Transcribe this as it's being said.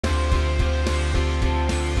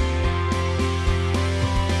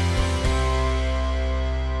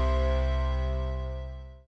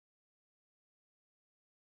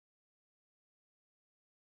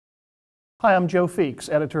Hi, I'm Joe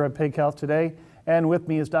Feeks, editor of Pig Health Today, and with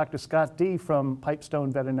me is Dr. Scott Dee from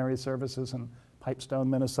Pipestone Veterinary Services in Pipestone,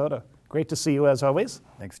 Minnesota. Great to see you as always.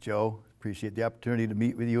 Thanks, Joe. Appreciate the opportunity to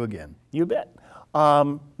meet with you again. You bet.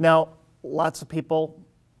 Now, lots of people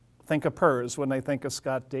think of PRRS when they think of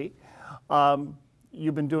Scott Dee.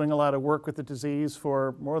 You've been doing a lot of work with the disease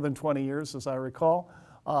for more than 20 years, as I recall.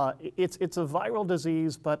 It's a viral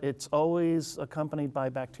disease, but it's always accompanied by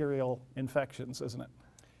bacterial infections, isn't it?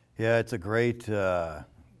 Yeah, it's a great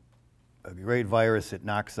virus. It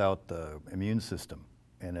knocks out the immune system,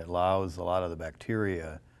 and it allows a lot of the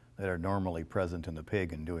bacteria that are normally present in the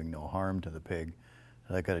pig and doing no harm to the pig,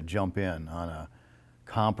 they got to jump in on a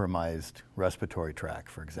compromised respiratory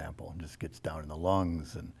tract, for example, and just gets down in the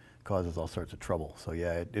lungs and causes all sorts of trouble. So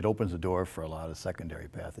yeah, it opens the door for a lot of secondary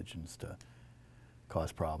pathogens to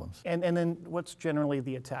cause problems. And then what's generally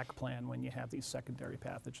the attack plan when you have these secondary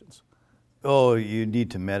pathogens? Oh, you need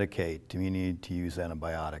to medicate. You need to use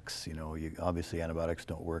antibiotics. You know, obviously antibiotics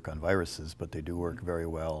don't work on viruses, but they do work very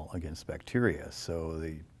well against bacteria. So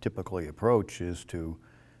the typical approach is to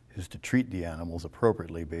treat the animals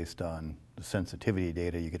appropriately based on the sensitivity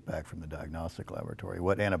data you get back from the diagnostic laboratory.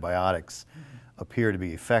 What antibiotics appear to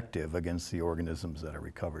be effective against the organisms that are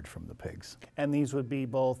recovered from the pigs. And these would be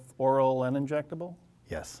both oral and injectable?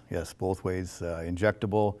 Yes, both ways.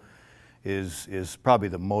 Injectable is probably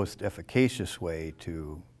the most efficacious way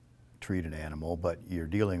to treat an animal, but you're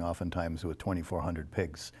dealing oftentimes with 2,400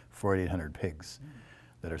 pigs, 4,800 pigs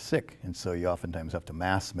that are sick, and so you oftentimes have to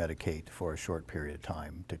mass medicate for a short period of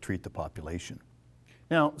time to treat the population.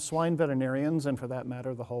 Now, swine veterinarians, and for that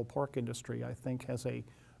matter the whole pork industry, I think has a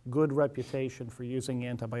good reputation for using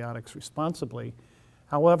antibiotics responsibly.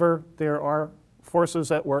 However, there are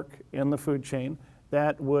forces at work in the food chain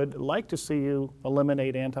that would like to see you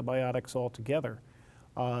eliminate antibiotics altogether.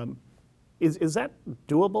 Is that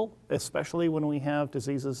doable, especially when we have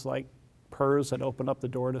diseases like PRRS that open up the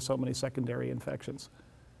door to so many secondary infections?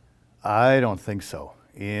 I don't think so.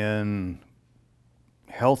 In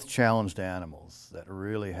health-challenged animals that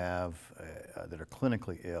really have, that are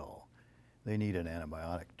clinically ill, they need an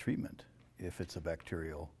antibiotic treatment if it's a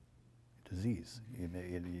bacterial disease.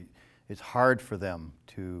 It's hard for them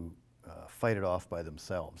to fight it off by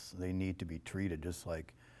themselves. They need to be treated just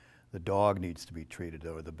like the dog needs to be treated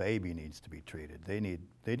or the baby needs to be treated. They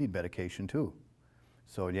need medication too.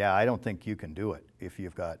 So yeah, I don't think you can do it if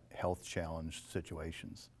you've got health challenged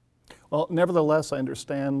situations. Well, nevertheless, I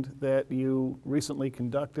understand that you recently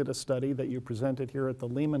conducted a study that you presented here at the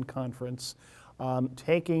Lehman Conference,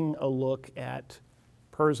 taking a look at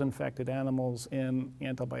PRRS-infected animals in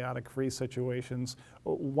antibiotic-free situations.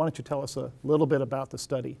 Why don't you tell us a little bit about the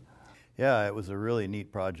study? Yeah, it was a really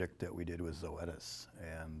neat project that we did with Zoetis,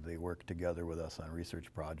 and they worked together with us on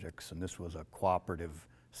research projects, and this was a cooperative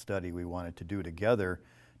study we wanted to do together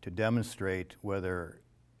to demonstrate whether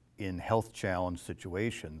in health challenge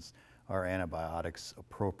situations are antibiotics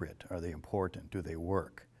appropriate? Are they important? Do they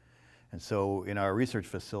work? And so in our research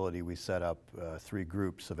facility we set up 3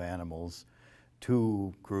 groups of animals,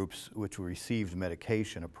 2 groups which received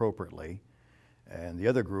medication appropriately, and the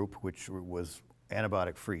other group which was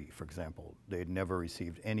antibiotic-free, for example. They'd never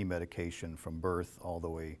received any medication from birth all the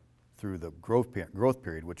way through the growth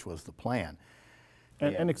period, which was the plan.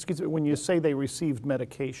 And excuse me, when you say they received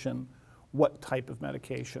medication, what type of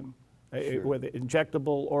medication? Sure. Whether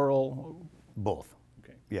injectable, oral? Both.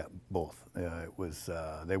 Okay. Yeah, both. It was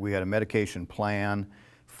we had a medication plan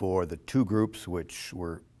for the 2 groups, which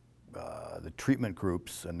were the treatment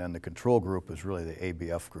groups, and then the control group was really the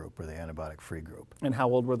ABF group, or the antibiotic-free group. And how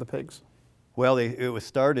old were the pigs? Well, it was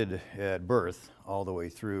started at birth all the way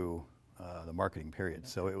through the marketing period,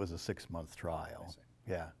 so it was a 6-month trial.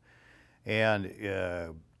 Yeah, and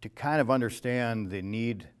to kind of understand the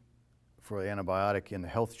need for antibiotic in the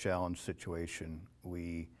health challenge situation,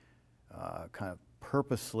 we kind of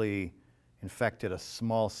purposely infected a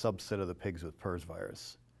small subset of the pigs with PRRS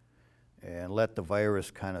virus and let the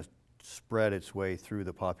virus kind of spread its way through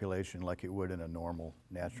the population like it would in a normal,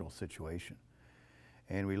 natural situation.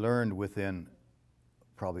 And we learned within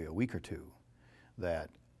probably a week or 2 that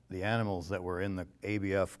the animals that were in the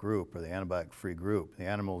ABF group, or the antibiotic-free group, the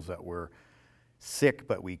animals that were sick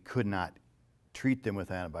but we could not treat them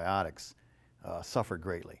with antibiotics, suffered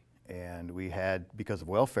greatly. And we had, because of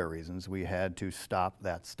welfare reasons, we had to stop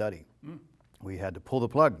that study. We had to pull the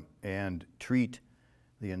plug and treat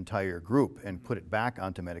the entire group and put it back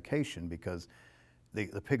onto medication because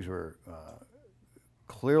the pigs were,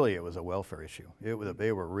 clearly it was a welfare issue.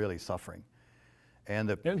 They were really suffering. And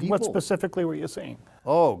the And people, what specifically were you seeing?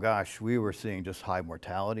 oh gosh, we were seeing just high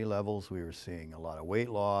mortality levels. We were seeing a lot of weight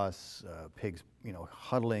loss, pigs,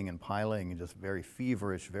 huddling and piling, and just very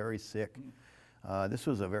feverish, very sick. This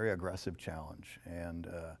was a very aggressive challenge. And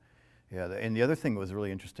yeah, and the other thing that was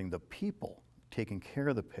really interesting, the people taking care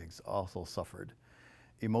of the pigs also suffered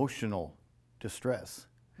emotional distress.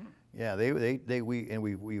 Yeah,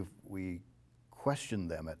 we questioned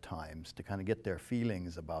them at times to kind of get their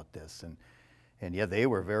feelings about this, and yeah, they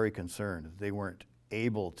were very concerned that they weren't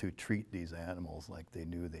able to treat these animals like they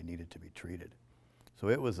knew they needed to be treated. So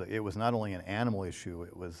it was not only an animal issue,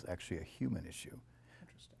 it was actually a human issue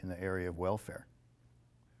in the area of welfare.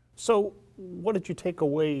 So what did you take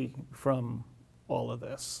away from all of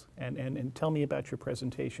this? And tell me about your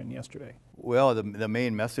presentation yesterday. Well, the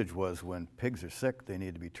main message was when pigs are sick, they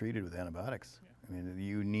need to be treated with antibiotics. I mean,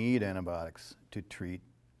 you need antibiotics to treat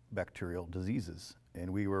bacterial diseases. And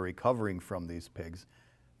we were recovering from these pigs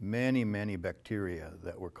many, many bacteria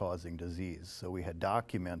that were causing disease. So we had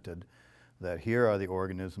documented that here are the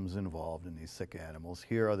organisms involved in these sick animals,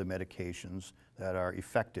 here are the medications that are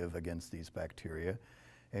effective against these bacteria.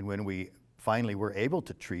 And when we finally were able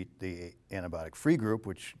to treat the antibiotic-free group,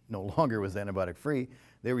 which no longer was antibiotic-free,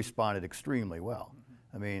 they responded extremely well.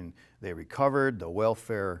 I mean, they recovered, the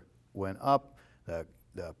welfare went up,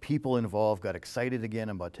 the people involved got excited again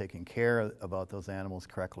about taking care about those animals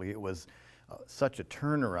correctly. It was such a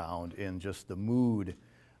turnaround in just the mood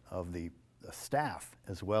of the staff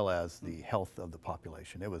as well as the health of the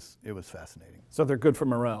population. It was fascinating. So they're good for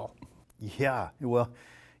morale. Yeah, well,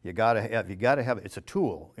 you gotta have it's a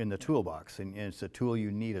tool in the toolbox, and it's a tool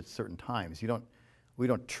you need at certain times. We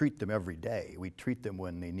don't treat them every day. We treat them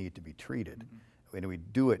when they need to be treated. And we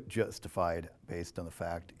do it justified based on the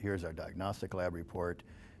fact, here's our diagnostic lab report,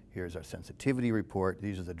 here's our sensitivity report,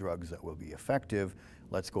 these are the drugs that will be effective,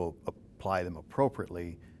 let's go apply them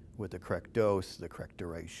appropriately with the correct dose, the correct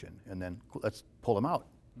duration, and then let's pull them out.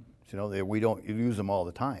 We don't use them all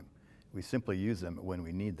the time. We simply use them when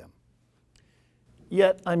we need them.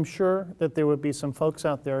 Yet I'm sure that there would be some folks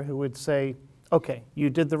out there who would say, okay, you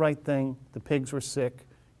did the right thing, the pigs were sick,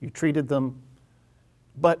 you treated them,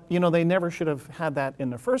 but they never should have had that in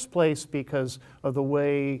the first place because of the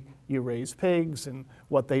way you raise pigs and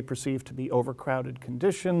what they perceive to be overcrowded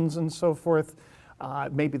conditions and so forth.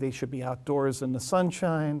 Maybe they should be outdoors in the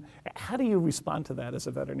sunshine. How do you respond to that as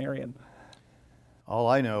a veterinarian? All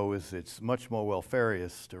I know is it's much more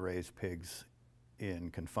welfarious to raise pigs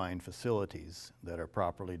in confined facilities that are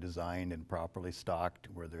properly designed and properly stocked,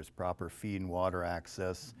 where there's proper feed and water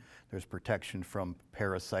access, there's protection from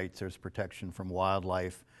parasites, there's protection from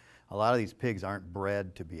wildlife. A lot of these pigs aren't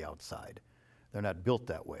bred to be outside. They're not built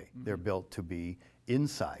that way. They're built to be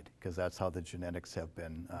inside, because that's how the genetics have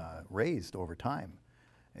been raised over time.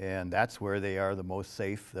 And that's where they are the most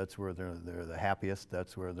safe, that's where they're the happiest,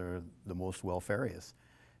 that's where they're the most welfarious,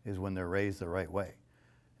 is when they're raised the right way.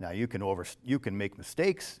 Now you can make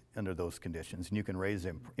mistakes under those conditions, and you can raise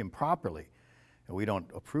them improperly, and we don't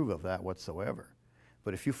approve of that whatsoever.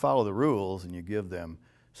 But if you follow the rules and you give them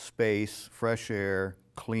space, fresh air,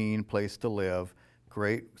 clean place to live,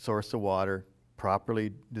 great source of water,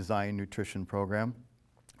 properly designed nutrition program,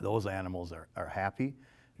 those animals are happy,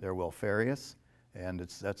 they're welfarious, and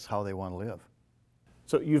that's how they want to live.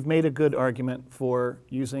 So you've made a good argument for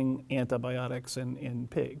using antibiotics in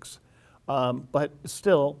pigs. But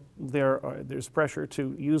still, there's pressure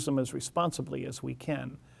to use them as responsibly as we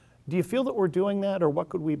can. Do you feel that we're doing that, or what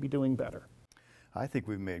could we be doing better? I think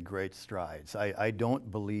we've made great strides. I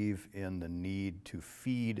don't believe in the need to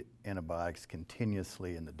feed antibiotics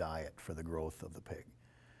continuously in the diet for the growth of the pig.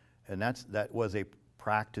 And that was a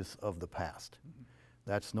practice of the past.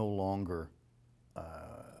 That's no longer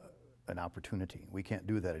an opportunity. We can't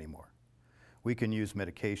do that anymore. We can use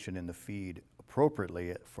medication in the feed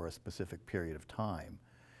appropriately for a specific period of time,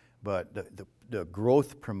 but the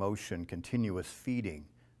growth promotion, continuous feeding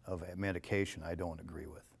of medication, I don't agree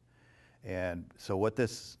with. And so what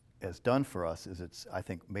this has done for us is it's, I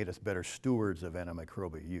think, made us better stewards of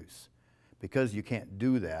antimicrobial use. Because you can't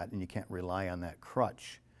do that and you can't rely on that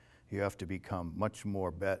crutch, you have to become much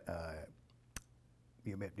more,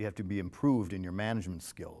 you have to be improved in your management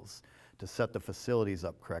skills, to set the facilities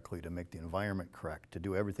up correctly, to make the environment correct, to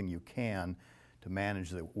do everything you can to manage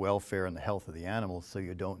the welfare and the health of the animals so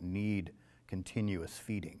you don't need continuous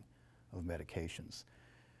feeding of medications.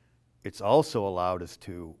 It's also allowed us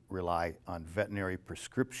to rely on veterinary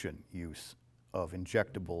prescription use of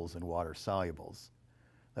injectables and water solubles.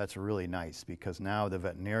 That's really nice, because now the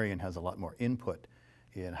veterinarian has a lot more input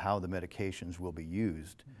in how the medications will be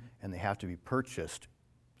used, and they have to be purchased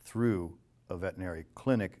through a veterinary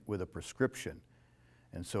clinic with a prescription.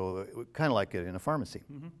 And so kind of like in a pharmacy.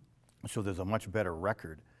 So there's a much better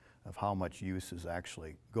record of how much use is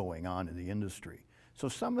actually going on in the industry. So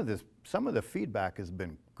some of the feedback has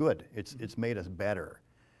been good. It's made us better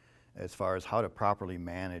as far as how to properly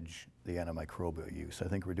manage the antimicrobial use. I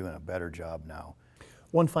think we're doing a better job now.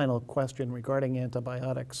 One final question regarding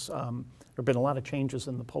antibiotics. There have been a lot of changes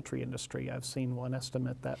in the poultry industry. I've seen one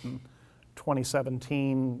estimate that in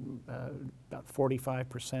 2017, about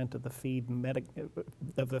 45% of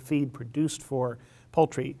the feed produced for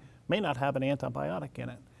poultry may not have an antibiotic in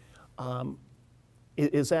it.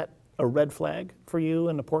 Is that a red flag for you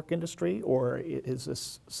in the pork industry, or is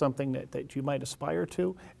this something that you might aspire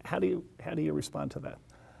to? How do you respond to that?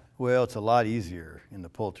 Well, it's a lot easier in the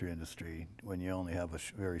poultry industry when you only have a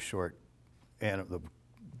very short, and the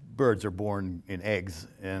birds are born in eggs,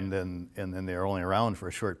 and then they're only around for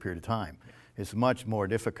a short period of time. It's much more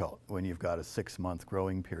difficult when you've got a 6-month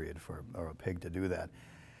growing period for a pig to do that.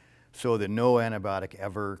 So the no antibiotic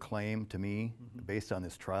ever claim to me, based on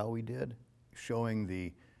this trial we did, showing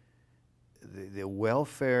the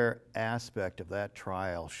welfare aspect of that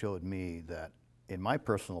trial showed me that, in my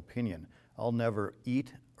personal opinion, I'll never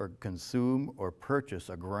eat or consume or purchase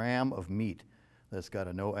a gram of meat that's got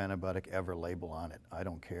a no antibiotic ever label on it. I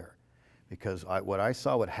don't care. Because what I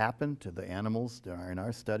saw what happened to the animals in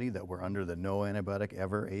our study that were under the no antibiotic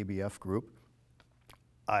ever ABF group,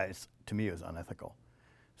 to me it was unethical.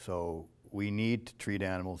 So we need to treat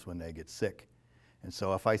animals when they get sick. And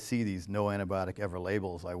so if I see these no antibiotic ever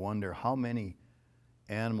labels, I wonder how many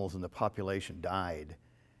animals in the population died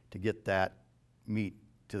to get that meat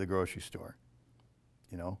to the grocery store,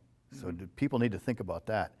 you know? So people need to think about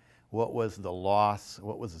that. What was the loss,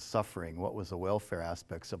 what was the suffering, what was the welfare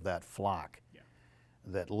aspects of that flock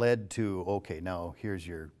that led to, okay, now here's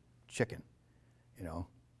your chicken, you know?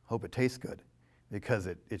 Hope it tastes good, because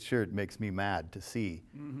it sure makes me mad to see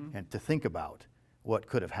and to think about what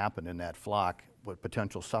could have happened in that flock, what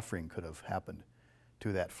potential suffering could have happened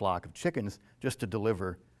to that flock of chickens just to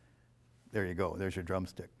deliver, there you go, there's your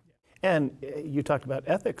drumstick. And you talked about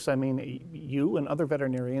ethics. I mean, you and other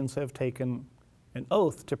veterinarians have taken an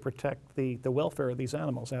oath to protect the welfare of these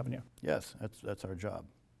animals, haven't you? Yes, that's our job.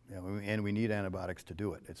 Yeah, and we need antibiotics to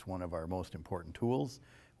do it. It's one of our most important tools.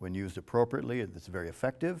 When used appropriately, it's very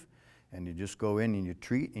effective. And you just go in and you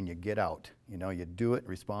treat and you get out. You know, you do it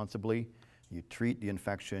responsibly. You treat the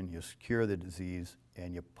infection, you cure the disease,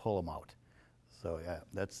 and you pull them out. So yeah,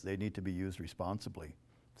 they need to be used responsibly.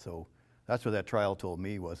 So that's what that trial told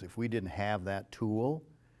me was if we didn't have that tool,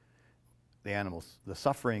 the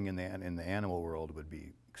suffering in the animal world would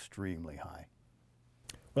be extremely high.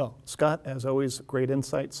 Well, Scott, as always, great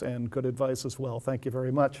insights and good advice as well. Thank you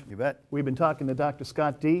very much. You bet. We've been talking to Dr.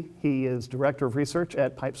 Scott Dee. He is Director of Research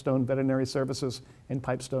at Pipestone Veterinary Services in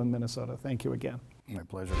Pipestone, Minnesota. Thank you again. My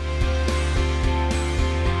pleasure.